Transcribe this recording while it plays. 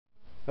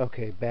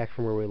Okay, back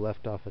from where we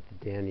left off at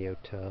the Danio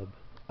tub.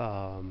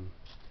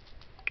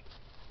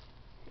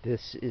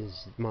 This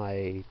is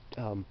my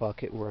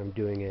bucket where I'm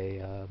doing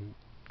a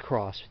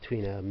cross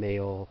between a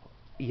male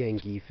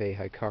Yangife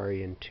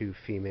Hikari and two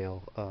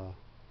female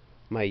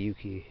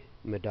Mayuki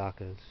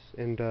Madakas.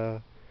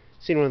 And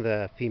seen one of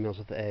the females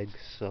with the eggs,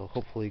 so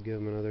hopefully give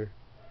them another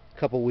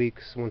couple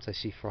weeks. Once I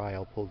see fry,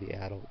 I'll pull the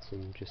adults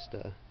and just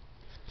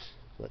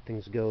let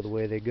things go the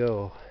way they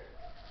go.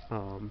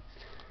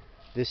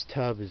 This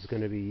tub is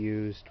going to be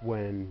used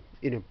when,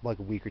 in like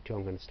a week or two,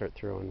 I'm going to start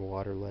throwing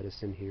water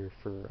lettuce in here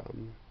for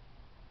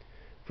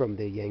from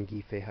the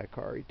Yangife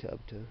Hikari tub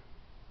to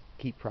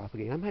keep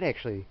propagating. I might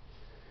actually,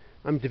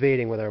 I'm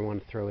debating whether I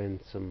want to throw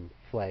in some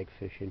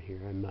flagfish in here.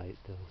 I might,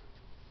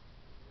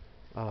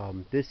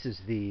 though. This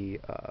is the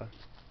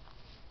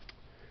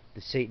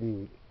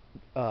Satan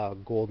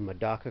Gold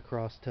Madaka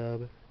cross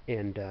tub,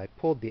 and I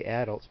pulled the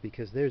adults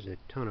because there's a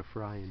ton of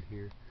fry in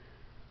here.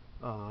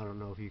 I don't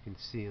know if you can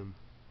see them.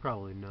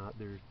 Probably not.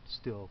 They're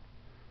still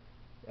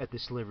at the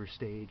sliver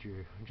stage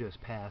or just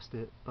past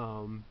it.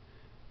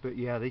 But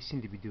yeah, they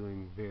seem to be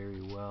doing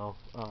very well.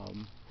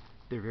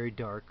 They're very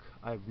dark.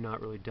 I've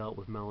not really dealt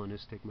with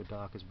melanistic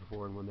Madakas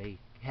before, and when they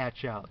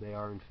hatch out, they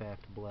are in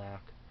fact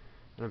black.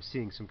 And I'm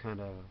seeing some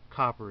kind of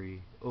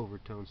coppery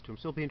overtones to them.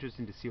 So it'll be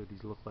interesting to see what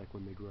these look like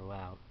when they grow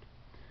out.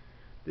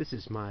 This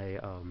is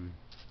my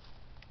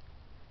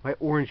my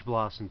orange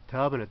blossom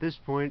tub, and at this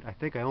point I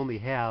think I only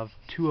have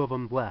 2 of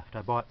them left.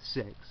 I bought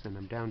 6 and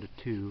I'm down to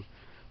 2,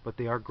 but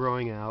they are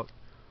growing out.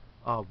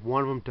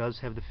 One of them does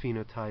have the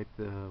phenotype,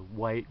 the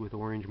white with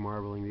orange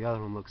marbling. The other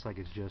one looks like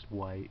it's just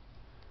white.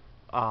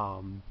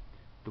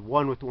 The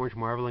one with the orange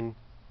marbling,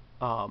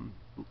 I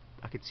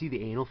could see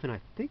the anal fin.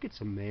 I think it's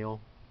a male.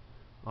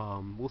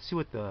 We'll see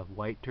what the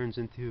white turns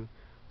into.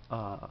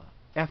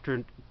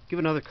 After, give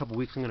another couple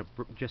weeks, I'm going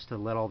to, just to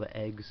let all the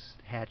eggs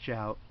hatch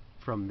out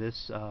from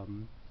this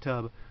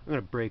tub, I'm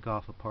going to break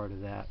off a part of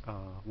that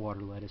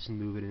water lettuce and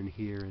move it in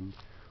here, and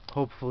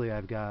hopefully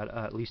I've got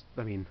at least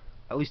a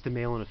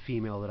male and a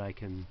female that I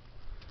can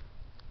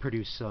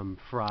produce some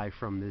fry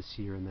from this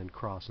year and then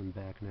cross them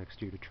back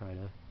next year to try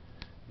to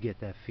get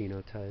that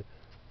phenotype.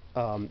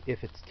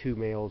 If it's 2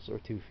 males or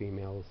 2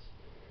 females,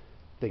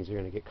 things are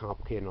going to get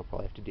complicated, and I'll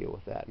probably have to deal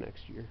with that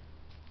next year.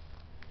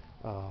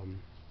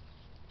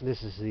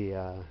 This is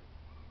the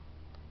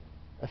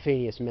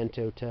Aphanius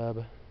Mento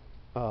tub,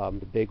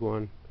 the big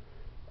one.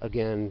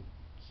 Again,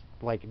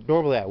 like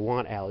normally I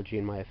want algae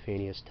in my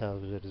Aphanius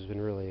tubs. It has been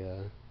really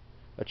a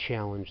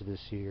challenge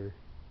this year.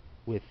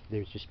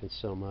 There's just been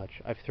so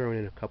much. I've thrown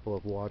in a couple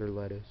of water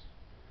lettuce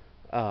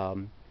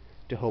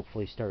to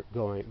hopefully start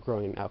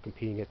growing out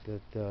competing it.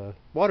 The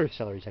water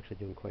celery is actually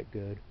doing quite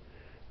good.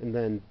 And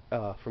then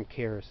from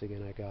Karis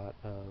again, I got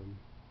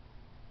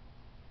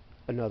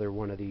another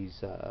one of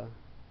these.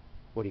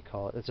 What do you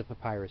call it? It's a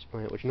papyrus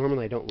plant, which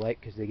normally I don't like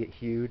because they get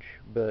huge,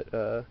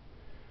 but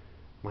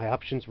my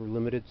options were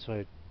limited, so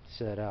I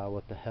said,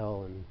 what the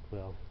hell, and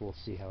well, we'll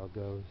see how it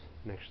goes.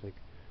 And actually,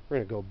 we're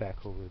going to go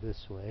back over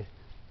this way.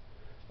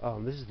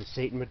 This is the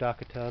Satan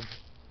Madaka tub.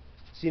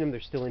 Seen them,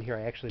 they're still in here.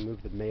 I actually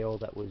moved the male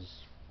that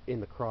was in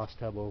the cross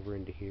tub over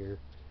into here.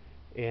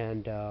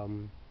 And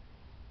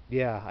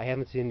yeah, I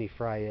haven't seen any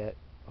fry yet.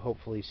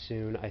 Hopefully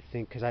soon, I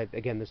think, because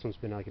again, this one's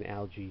been like an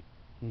algae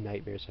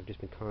nightmare, so I've just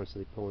been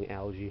constantly pulling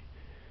algae.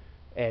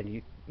 And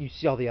you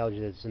see all the algae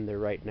that's in there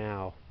right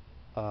now.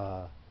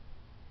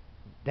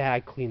 That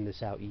I cleaned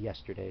this out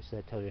yesterday, so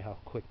that tells you how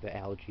quick the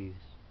algae's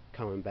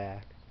coming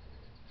back.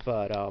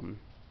 But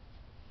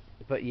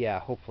yeah,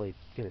 hopefully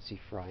gonna see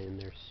fry in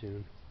there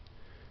soon.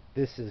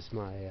 This is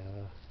my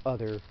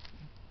other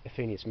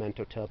Aphanius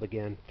Mento tub.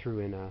 Again, threw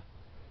in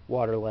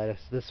water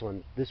lettuce. This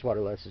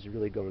water lettuce is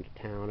really going to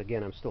town.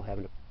 Again, I'm still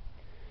having to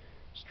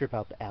strip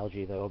out the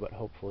algae though, but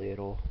hopefully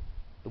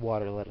the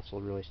water lettuce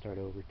will really start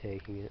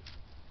overtaking it.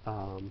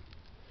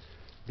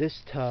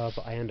 This tub,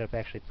 I end up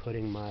actually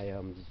putting my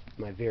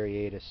my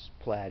Variatus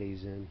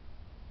platies in,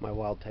 my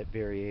wild type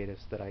Variatus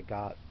that I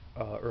got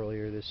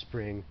earlier this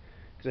spring,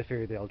 because I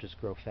figured they'll just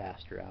grow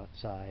faster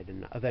outside,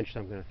 and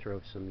eventually I'm going to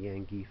throw some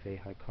Yangife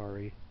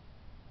Hikari,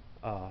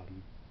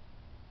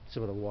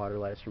 some of the water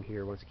lettuce from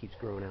here. Once it keeps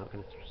growing out,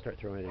 I'm going to start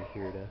throwing it in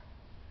here to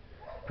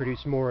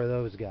produce more of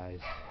those guys.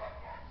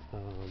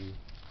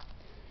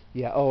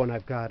 Yeah, oh, and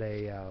I've got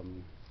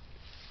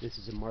this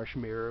is a marsh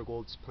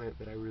marigolds plant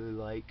that I really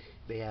like.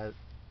 I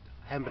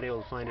haven't been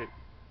able to find it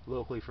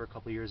locally for a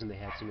couple of years, and they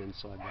had some in,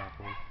 so I got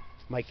one.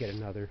 Might get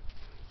another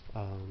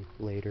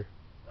later.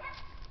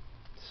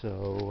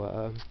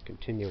 So,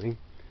 continuing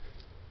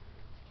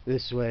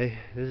this way,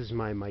 this is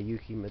my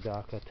Mayuki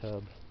Madaka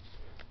tub.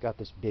 Got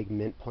this big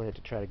mint plant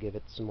to try to give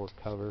it some more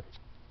cover,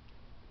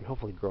 and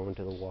hopefully grow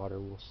into the water.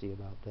 We'll see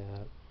about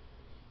that.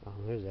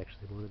 There's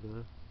actually one of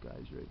the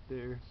guys right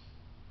there.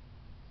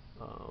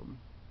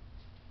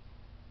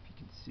 If you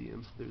can see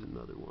him, there's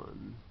another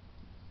one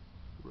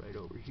right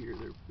over here.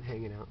 They're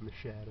hanging out in the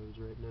shadows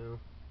right now.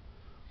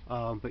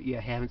 But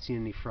yeah, haven't seen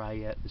any fry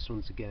yet. This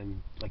one's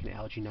again like an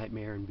algae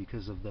nightmare, and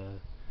because of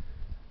the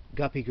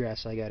guppy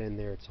grass I got in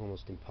there, it's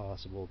almost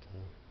impossible to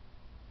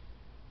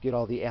get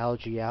all the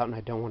algae out, and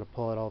I don't want to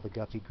pull out all the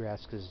guppy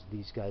grass because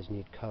these guys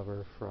need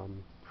cover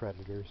from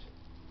predators.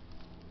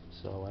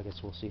 So I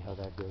guess we'll see how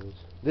that goes.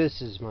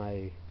 This is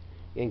my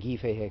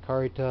Anguiphe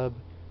Hikari tub.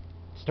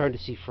 Starting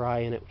to see fry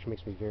in it, which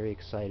makes me very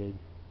excited.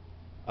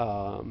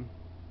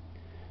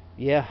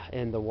 Yeah,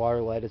 and the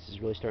water lettuce is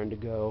really starting to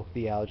go.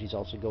 The algae's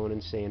also going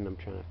insane, and I'm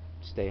trying to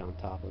stay on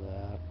top of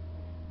that.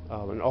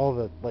 And all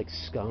the like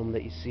scum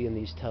that you see in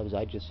these tubs,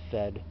 I just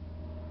fed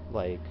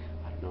like,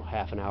 I don't know,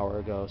 half an hour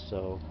ago,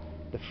 so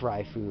the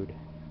fry food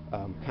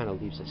kind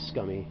of leaves a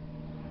scummy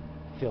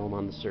film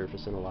on the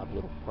surface and a lot of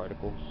little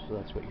particles, so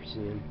that's what you're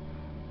seeing.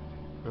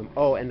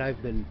 Oh, and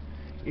I've been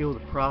able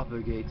to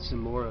propagate some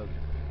more of,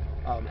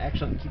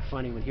 actually I keep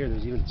finding one here,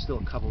 there's even still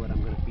a couple that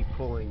I'm going to be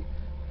pulling,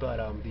 but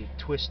the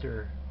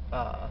twister,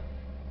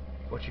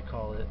 what you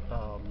call it,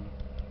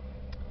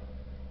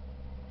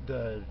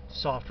 the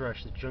soft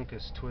rush, the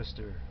Juncus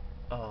twister,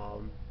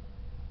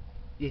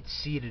 it's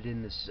seeded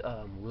in this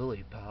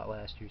lily pot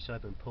last year, so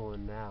I've been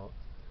pulling out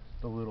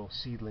the little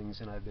seedlings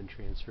and I've been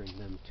transferring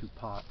them to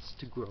pots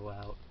to grow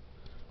out.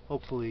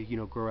 Hopefully, you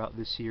know, grow out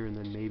this year and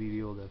then maybe be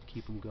able to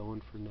keep them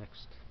going for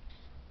next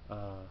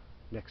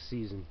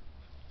season.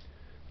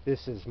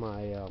 This is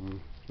my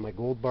my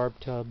gold barb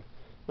tub.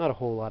 Not a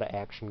whole lot of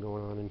action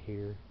going on in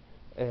here,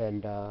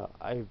 and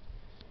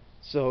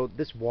so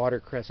this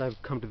watercress,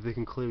 I've come to the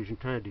conclusion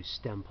trying to do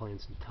stem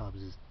plants in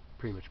tubs is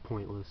pretty much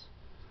pointless.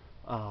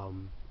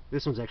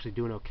 This one's actually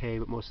doing okay,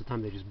 but most of the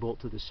time they just bolt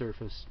to the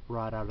surface,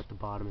 rot out at the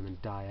bottom, and then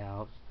die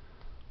out.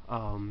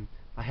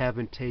 I have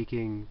been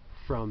taking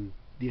from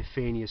the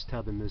Aphanius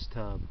tub and this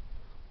tub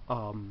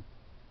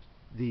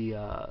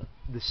the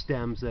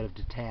stems that have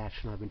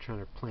detached, and I've been trying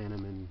to plant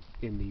them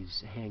in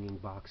these hanging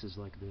boxes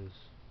like this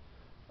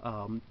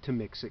to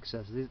mix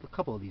successes. A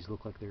couple of these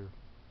look like they're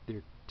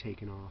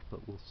taking off,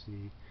 but we'll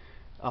see.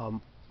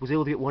 Was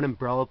able to get one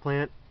umbrella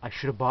plant. I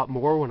should have bought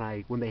more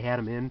when they had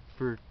them in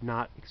for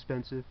not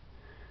expensive,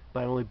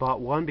 but I only bought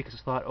one because I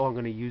thought, oh, I'm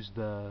going to use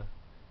the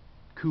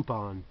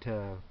coupon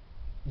to,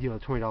 you know,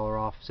 $20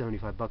 off,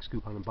 $75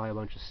 coupon, and buy a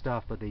bunch of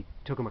stuff. But they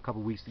took them a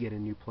couple weeks to get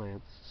in new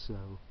plants, so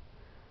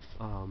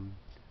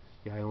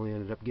yeah, I only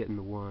ended up getting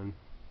the one.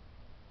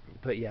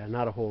 But yeah,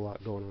 not a whole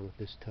lot going on with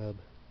this tub.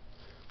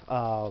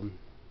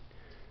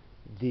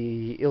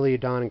 The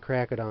Iliodon and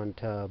Cracodon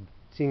tub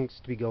seems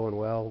to be going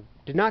well.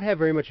 Did not have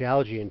very much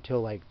algae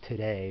until like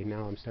today.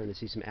 Now I'm starting to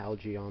see some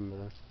algae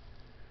on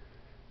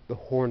the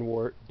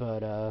hornwort,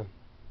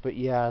 but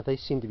yeah, they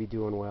seem to be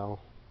doing well.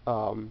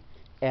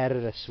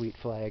 Added a sweet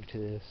flag to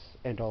this,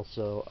 and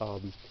also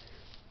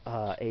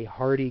a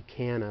hardy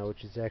canna,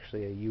 which is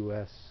actually a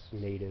U.S.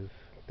 native.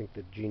 I think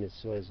the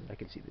genus was, I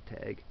can see the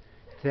tag,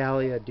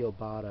 Thalia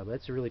dealbata.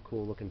 That's a really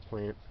cool looking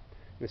plant.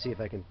 I'm gonna see if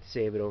I can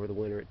save it over the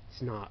winter.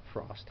 It's not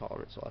frost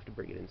tolerant, so I'll have to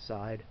bring it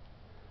inside.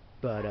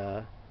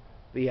 But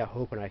yeah,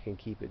 hoping I can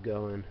keep it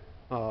going.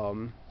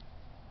 But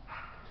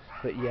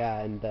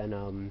yeah, and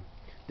then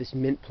this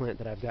mint plant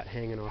that I've got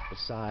hanging off the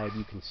side,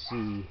 you can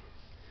see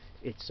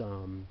it's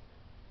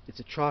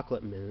a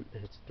chocolate mint,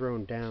 and it's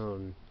thrown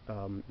down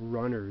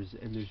runners,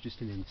 and there's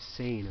just an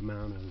insane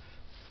amount of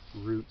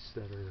roots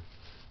that are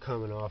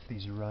coming off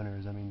these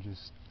runners. I mean,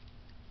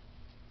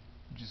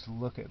 just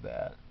look at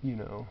that, you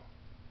know.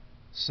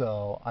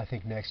 So I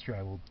think next year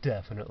I will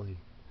definitely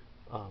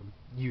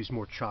use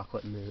more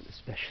chocolate mint,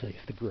 especially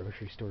if the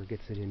grocery store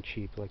gets it in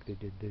cheap like they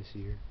did this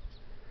year.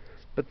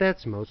 But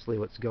that's mostly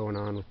what's going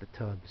on with the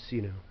tubs.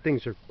 You know,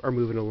 things are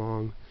moving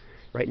along.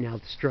 Right now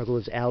the struggle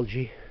is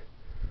algae.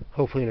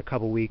 Hopefully in a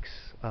couple weeks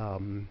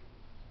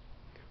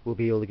we'll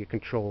be able to get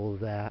control of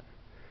that.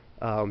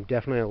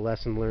 Definitely a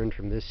lesson learned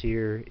from this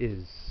year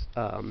is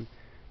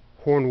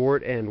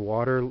hornwort and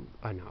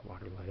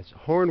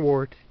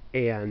hornwort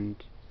and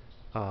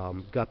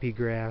guppy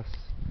grass.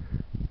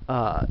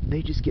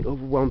 They just get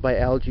overwhelmed by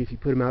algae if you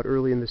put them out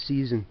early in the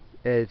season.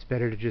 It's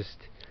better to just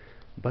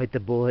bite the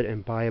bullet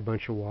and buy a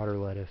bunch of water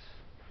lettuce.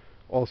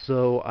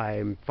 Also,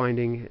 I'm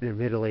finding, and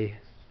admittedly,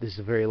 this is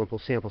a very little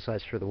sample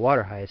size for the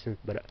water hyacinth,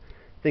 but I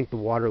think the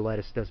water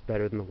lettuce does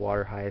better than the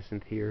water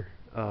hyacinth here.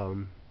 I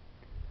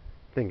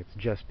think it's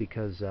just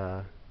because,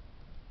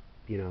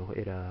 you know,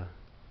 it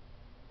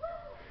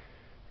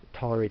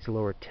tolerates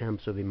lower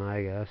temps, would be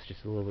my guess,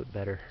 just a little bit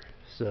better.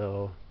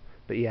 So,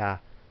 but yeah,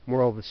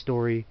 moral of the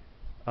story,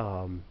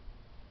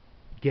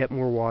 get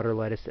more water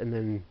lettuce, and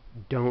then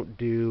don't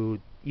do,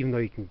 even though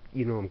you can,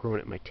 you know, I'm growing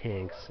it in my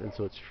tanks, and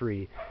so it's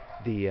free,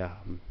 the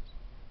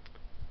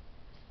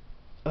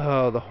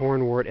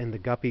hornwort and the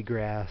guppy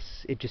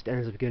grass, it just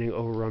ends up getting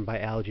overrun by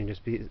algae and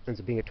just ends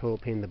up being a total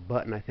pain in the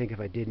butt. And I think if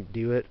I didn't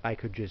do it, I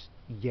could just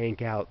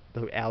yank out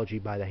the algae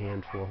by the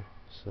handful.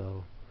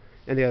 So,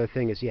 and the other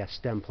thing is, yeah,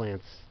 stem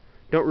plants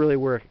don't really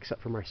work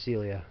except for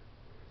Marsilia.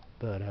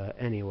 But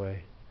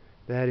anyway,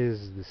 that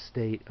is the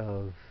state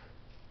of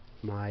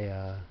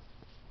my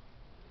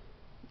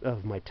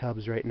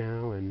tubs right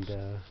now, and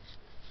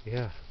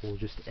yeah, we'll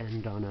just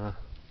end on a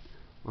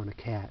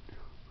cat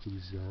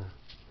who's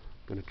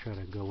gonna try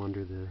to go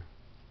under the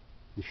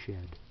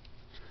shed.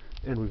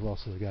 And we've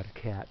also got a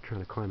cat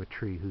trying to climb a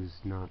tree who's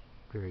not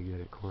very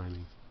good at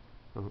climbing.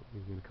 Oh,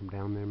 you're gonna come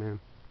down there, man?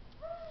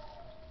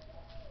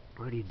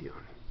 What are you doing?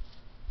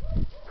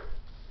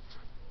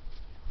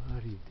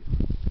 What are you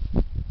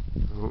doing?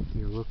 Oh,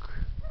 you look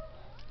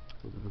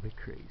a little bit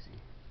crazy.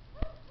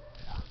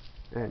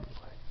 Yeah.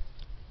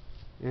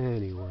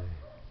 Anyway.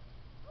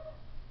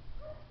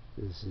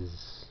 This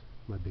is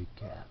my big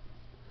cat.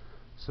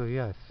 So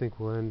yeah, I think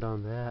we'll end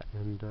on that,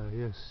 and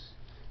yes,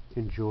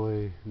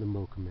 enjoy the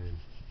Mocha Man.